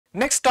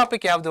Next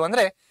topic ಯಾವುದು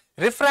ಅಂದ್ರೆ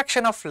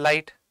refraction of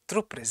light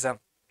through prism.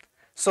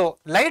 So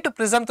light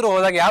prism through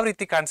ಹೋದಾಗ ಯಾವ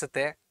ರೀತಿ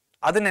ಕಾಣಿಸುತ್ತೆ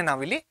ಅದನ್ನೇ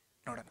ನಾವಿಲ್ಲಿ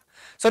ನೋಡೋಣ.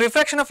 So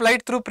refraction of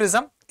light through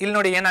prism, ಇಲ್ಲಿ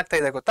ನೋಡಿ ಏನಾಗ್ತಾ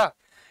ಇದೆ ಗೊತ್ತಾ,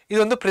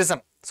 ಇದೊಂದು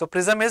prism. So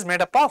prism is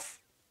made up of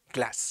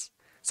glass.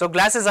 So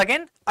glass is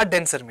again a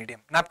denser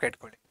medium, ಜ್ಞಾಪಕ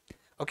ಇಟ್ಕೊಳ್ಳಿ.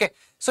 ಓಕೆ,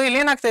 ಸೊ ಇಲ್ಲಿ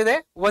ಏನಾಗ್ತಾ ಇದೆ,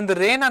 ಒಂದು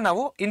ರೇನ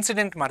ನಾವು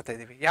ಇನ್ಸಿಡೆಂಟ್ ಮಾಡ್ತಾ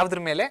ಇದೀವಿ ಯಾವ್ದ್ರ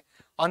ಮೇಲೆ,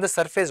 on the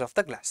surface of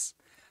the glass.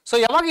 So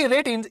ಯಾವಾಗ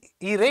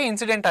ಈ ರೇ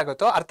ಇನ್ಸಿಡೆಂಟ್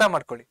ಆಗುತ್ತೋ ಅರ್ಥ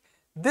ಮಾಡ್ಕೊಳ್ಳಿ,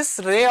 this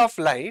ray of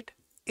light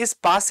is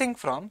passing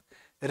from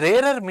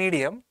rarer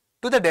medium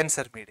to the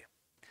denser medium.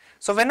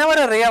 So whenever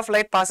a ray of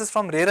light passes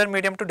from rarer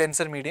medium to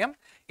denser medium,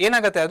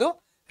 ಏನಾಗುತ್ತೆ ಅದು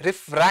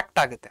refract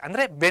ಆಗುತ್ತೆ,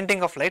 ಅಂದ್ರೆ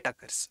bending of light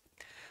occurs.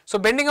 So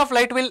bending of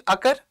light will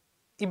occur.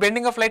 ಈ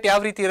bending of light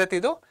ಯಾವ ರೀತಿ ಇರುತ್ತೆ,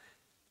 ಇದು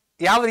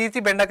ಯಾವ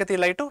ರೀತಿ ಬೆಂಡ್ ಆಗುತ್ತೆ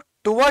ಈ light,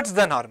 towards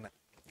the normal.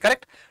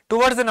 Correct,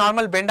 towards the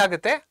normal bend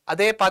ಆಗುತ್ತೆ,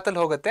 ಅದೇ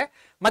ಪಾತಲ್ಲಿ ಹೋಗುತ್ತೆ.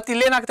 ಮತ್ತೆ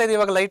ಇಲ್ಲೇನಾಗ್ತಾ ಇದೆ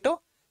ಇವಾಗ light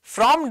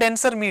from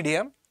denser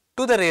medium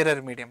to the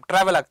rarer medium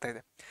travel ಆಗ್ತಾ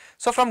ಇದೆ.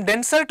 So from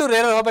denser to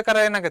rarer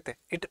ಹೋಗ್ಬೇಕಾದ್ರೆ ಏನಾಗುತ್ತೆ,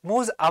 it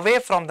moves away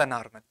from the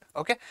normal.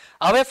 Okay,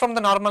 away from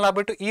the normal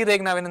ಆಗ್ಬಿಟ್ಟು ಈ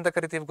ರೇಗ್ ನಾವೇನಂತ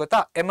ಕರಿತೀವಿ ಗೊತ್ತಾ,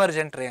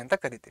 ಎಮರ್ಜೆಂಟ್ ರೇ ಅಂತ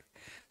ಕರಿತೀವಿ.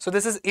 ಸೊ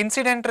ದಿಸ್ ಇಸ್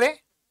ಇನ್ಸಿಡೆಂಟ್ ರೇ,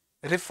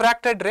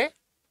 ರಿಫ್ರಾಕ್ಟೆಡ್ ರೇ,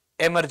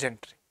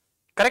 ಎಮರ್ಜೆಂಟ್ ರೇ.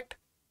 ಕರೆಕ್ಟ್.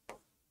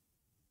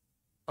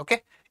 ಓಕೆ,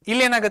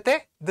 ಇಲ್ಲಿ ಏನಾಗುತ್ತೆ,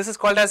 this is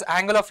called as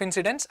angle of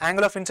incidence.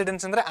 Angle of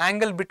incidence ಅಂದ್ರೆ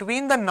angle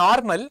between the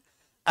normal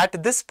at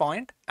this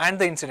point and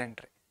the incident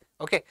ray.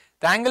 Okay,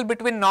 the angle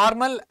between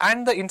normal and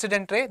the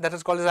incident ray, that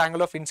is called as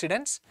angle of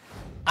incidence.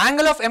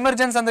 Angle of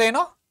emergence andre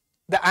eno,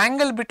 the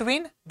angle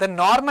between the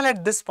normal at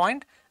this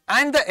point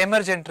and the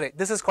emergent ray,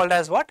 this is called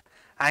as what,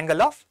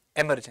 angle of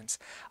emergence.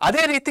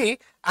 Adhe reeti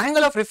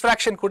angle of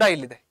refraction kuda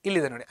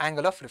illide nodi,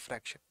 angle of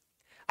refraction.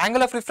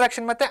 Angle of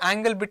refraction matte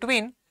angle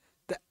between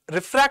the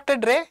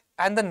refracted ray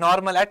and the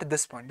normal at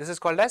this point, this is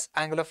called as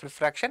angle of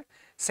refraction.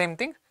 Same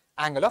thing,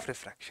 angle of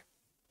refraction.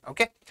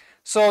 Okay,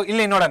 so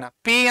ಇಲ್ಲಿ ನೋಡೋಣ,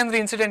 P ಅಂದ್ರೆ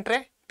incident ರೇ,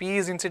 P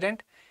is incident,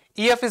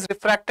 EF is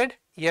refracted,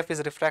 EF is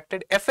refracted,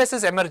 FS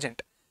is emergent,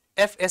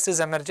 FS is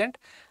emergent.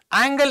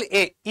 Angle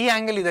A, ಈ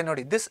angle ಇದೆ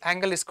ನೋಡಿ, this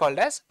angle is called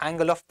as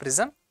angle of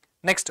prism.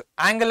 Next,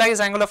 angle I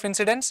is angle of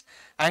incidence,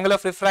 angle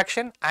of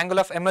refraction,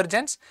 angle of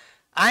emergence.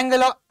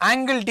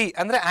 Angle D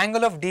ಅಂದ್ರೆ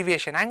angle of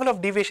deviation. Angle of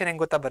deviation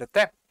ಹೆಂಗ್ ಗೊತ್ತಾ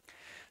ಬರುತ್ತೆ,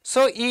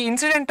 so ಈ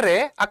incident ರೇ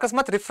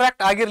ಅಕಸ್ಮಾತ್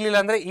refract ಆಗಿರ್ಲಿಲ್ಲ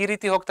ಅಂದ್ರೆ ಈ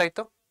ರೀತಿ ಹೋಗ್ತಾ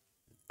ಇತ್ತು.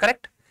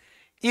 ಕರೆಕ್ಟ್,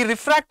 ಈ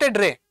ರಿಫ್ರಾಕ್ಟೆಡ್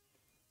ರೇ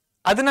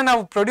ಅದನ್ನ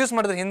ನಾವು ಪ್ರೊಡ್ಯೂಸ್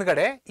ಮಾಡಿದ್ರೆ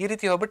ಹಿಂದ್ಗಡೆ ಈ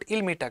ರೀತಿ ಹೋಗ್ಬಿಟ್ಟು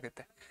ಇಲ್ಲಿ ಮೀಟ್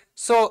ಆಗುತ್ತೆ.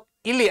 ಸೊ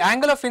ಇಲ್ಲಿ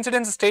ಆಂಗಲ್ ಆಫ್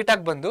ಇನ್ಸಿಡೆನ್ಸ್ ಸ್ಟ್ರೇಟ್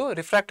ಆಗಿ ಬಂದು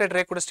ರಿಫ್ರಾಕ್ಟೆಡ್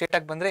ರೇ ಕೂಡ ಸ್ಟ್ರೇಟ್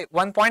ಆಗಿ ಬಂದ್ರೆ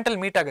ಒಂದ್ ಪಾಯಿಂಟ್ ಅಲ್ಲಿ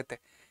ಮೀಟ್ ಆಗುತ್ತೆ.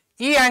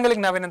 ಈ ಆಂಗಲ್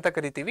ನಾವೇನಂತ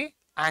ಕರಿತೀವಿ,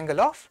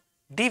 ಆಂಗಲ್ ಆಫ್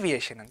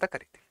ಡಿವಿಯೇಷನ್ ಅಂತ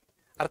ಕರಿತೀವಿ.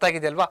 ಅರ್ಥ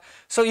ಆಗಿದೆ ಅಲ್ವಾ?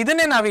 ಸೊ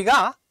ಇದನ್ನೇ ನಾವೀಗ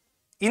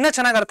ಇನ್ನ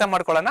ಚೆನ್ನಾಗಿ ಅರ್ಥ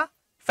ಮಾಡ್ಕೊಳ್ಳೋಣ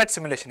ಫೆಟ್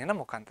ಸಿಮ್ಯುಲೇಷನ್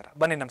ಮುಖಾಂತರ.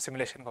 ಬನ್ನಿ ನಮ್ಮ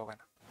ಸಿಮ್ಯುಲೇಷನ್ಗೆ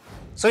ಹೋಗೋಣ.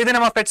 ಸೊ ಇದೆ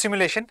ನಮ್ಮ ಫೆಟ್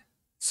ಸಿಮ್ಯುಲೇಷನ್.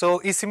 ಸೊ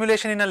ಈ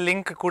ಸಿಮ್ಯುಲೇಷನ್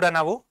ಲಿಂಕ್ ಕೂಡ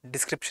ನಾವು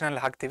ಡಿಸ್ಕ್ರಿಪ್ಷನ್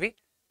ಅಲ್ಲಿ ಹಾಕ್ತೀವಿ,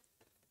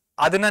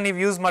 ಅದನ್ನ ನೀವು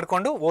ಯೂಸ್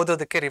ಮಾಡ್ಕೊಂಡು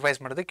ಓದೋದಕ್ಕೆ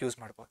ರಿವೈಸ್ ಮಾಡೋದಕ್ಕೆ ಯೂಸ್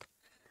ಮಾಡ್ಬೋದು.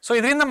 ಸೊ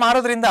ಇದರಿಂದ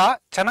ಮಾಡೋದ್ರಿಂದ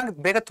ಚೆನ್ನಾಗಿ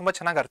ಬೇಗ ತುಂಬಾ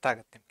ಚೆನ್ನಾಗಿ ಅರ್ಥ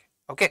ಆಗುತ್ತೆ ನಿಮ್ಗೆ.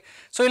 ಓಕೆ,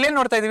 ಸೊ ಇಲ್ಲೇನ್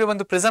ನೋಡ್ತಾ ಇದೀವಿ,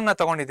 ಒಂದು ಪ್ರಿಸಮ್ ನ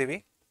ತಗೊಂಡಿದೀವಿ,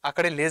 ಆ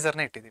ಕಡೆ ಲೇಸರ್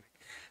ನ ಇಟ್ಟಿದೀವಿ.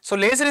 ಸೊ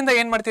ಲೇಸರ್ ಇಂದ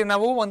ಏನ್ ಮಾಡ್ತೀವಿ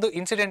ನಾವು, ಒಂದು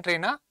ಇನ್ಸಿಡೆಂಟ್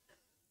ರೇನ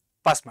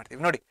ಪಾಸ್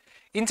ಮಾಡ್ತೀವಿ. ನೋಡಿ,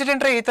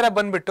 ಇನ್ಸಿಡೆಂಟ್ ರೇ ಈ ತರ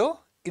ಬಂದ್ಬಿಟ್ಟು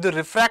ಇದು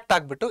ರಿಫ್ರಾಕ್ಟ್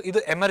ಆಗ್ಬಿಟ್ಟು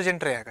ಇದು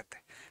ಎಮರ್ಜೆಂಟ್ ರೇ ಆಗುತ್ತೆ.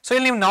 ಸೊ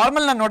ಇಲ್ಲಿ ನೀವು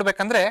ನಾರ್ಮಲ್ ನ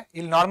ನೋಡ್ಬೇಕಂದ್ರೆ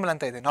ಇಲ್ಲಿ ನಾರ್ಮಲ್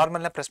ಅಂತ ಇದೆ,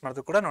 ನಾರ್ಮಲ್ ನ ಪ್ರೆಸ್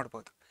ಮಾಡೋದು ಕೂಡ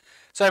ನೋಡ್ಬೋದು.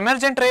 ಸೊ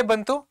ಎಮರ್ಜೆಂಟ್ ರೇ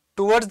ಬಂತು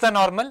ಟುವರ್ಡ್ಸ್ ದ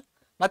ನಾರ್ಮಲ್,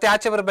 ಮತ್ತೆ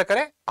ಆಚೆ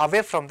ಬರ್ಬೇಕಾದ್ರೆ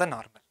away from the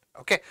normal.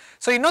 Okay,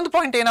 so ಇನ್ನೊಂದು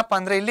ಪಾಯಿಂಟ್ ಏನಪ್ಪಾ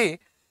ಅಂದ್ರೆ ಇಲ್ಲಿ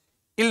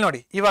ನೋಡಿ,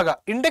 ಇವಾಗ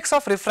ಇಂಡೆಕ್ಸ್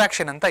ಆಫ್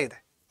ರಿಫ್ರಾಕ್ಷನ್ ಅಂತ ಇದೆ.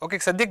 ಓಕೆ,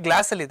 ಸದ್ಯಕ್ಕೆ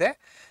ಗ್ಲಾಸ್ ಅಲ್ಲಿ ಇದೆ.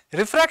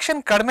 ರಿಫ್ರಾಕ್ಷನ್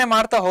ಕಡಿಮೆ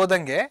ಮಾಡ್ತಾ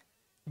ಹೋದಂಗೆ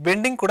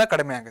ಬೆಂಡಿಂಗ್ ಕೂಡ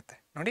ಕಡಿಮೆ ಆಗುತ್ತೆ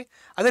ನೋಡಿ.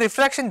 ಅದೇ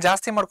ರಿಫ್ರಾಕ್ಷನ್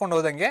ಜಾಸ್ತಿ ಮಾಡ್ಕೊಂಡು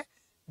ಹೋದಂಗೆ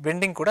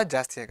ಬೆಂಡಿಂಗ್ ಕೂಡ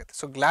ಜಾಸ್ತಿ ಆಗುತ್ತೆ.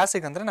 ಸೊ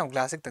ಗ್ಲಾಸಿಗೆ ಅಂದ್ರೆ ನಾವು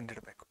ಗ್ಲಾಸಿಗೆ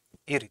ತಂದಿಡಬೇಕು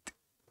ಈ ರೀತಿ.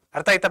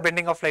 ಅರ್ಥ ಆಯ್ತಾ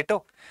ಬೆಂಡಿಂಗ್ ಆಫ್ ಲೈಟು?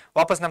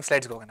 ವಾಪಸ್ ನಮ್ಮ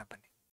ಸ್ಲೈಡ್ಸ್ಗೆ ಹೋಗೋಣ ಬನ್ನಿ.